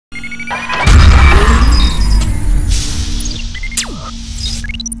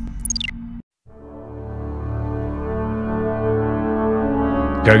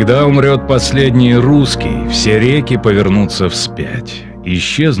Когда умрет последний русский, все реки повернутся вспять.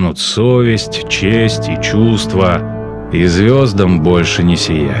 Исчезнут совесть, честь и чувства, и звездам больше не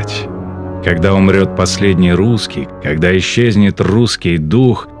сиять. Когда умрет последний русский, когда исчезнет русский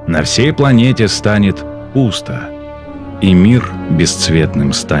дух, на всей планете станет пусто, и мир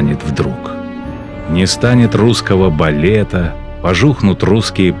бесцветным станет вдруг. Не станет русского балета, пожухнут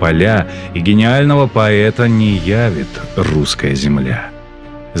русские поля, и гениального поэта не явит русская земля.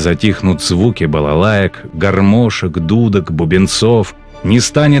 Затихнут звуки балалаек, гармошек, дудок, бубенцов, не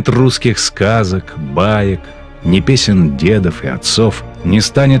станет русских сказок, баек, ни песен дедов и отцов, не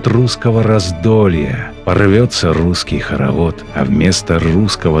станет русского раздолья, порвется русский хоровод, а вместо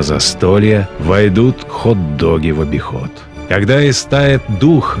русского застолья войдут хот-доги в обиход. Когда истает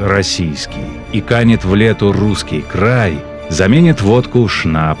дух российский и канет в лету русский край, заменит водку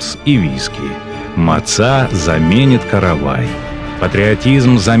шнапс и виски, маца заменит каравай,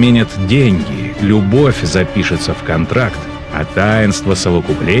 патриотизм заменит деньги, любовь запишется в контракт, а таинство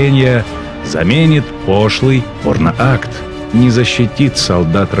совокупления заменит пошлый порноакт. Не защитит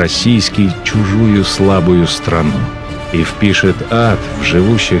солдат российский чужую слабую страну и впишет ад в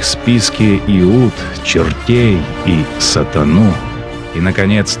живущих списке иуд, чертей и сатану. И,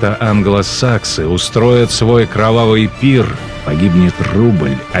 наконец-то, англосаксы устроят свой кровавый пир, погибнет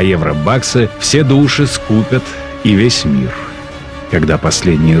рубль, а евробаксы все души скупят и весь мир. Когда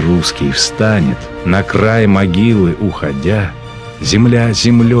последний русский встанет, на край могилы уходя, земля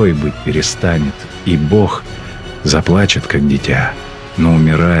землей быть перестанет, и Бог заплачет, как дитя. Но,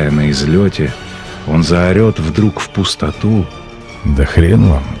 умирая на излете, он заорет вдруг в пустоту: «Да хрен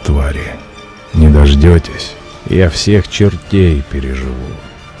вам, твари, не дождетесь, я всех чертей переживу».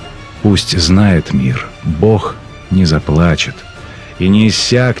 Пусть знает мир, Бог не заплачет, и не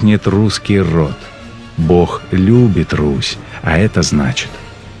иссякнет русский род. Бог любит Русь, а это значит,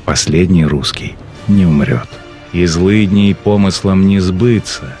 последний русский не умрет. И злыдней помыслам не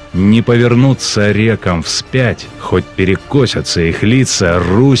сбыться, не повернуться рекам вспять, хоть перекосятся их лица,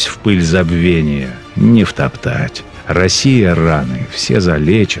 Русь в пыль забвения не втоптать. Россия раны все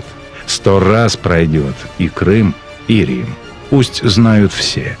залечит, 100 раз пройдет и Крым, и Рим. Пусть знают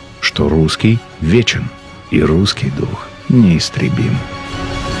все, что русский вечен, и русский дух неистребим.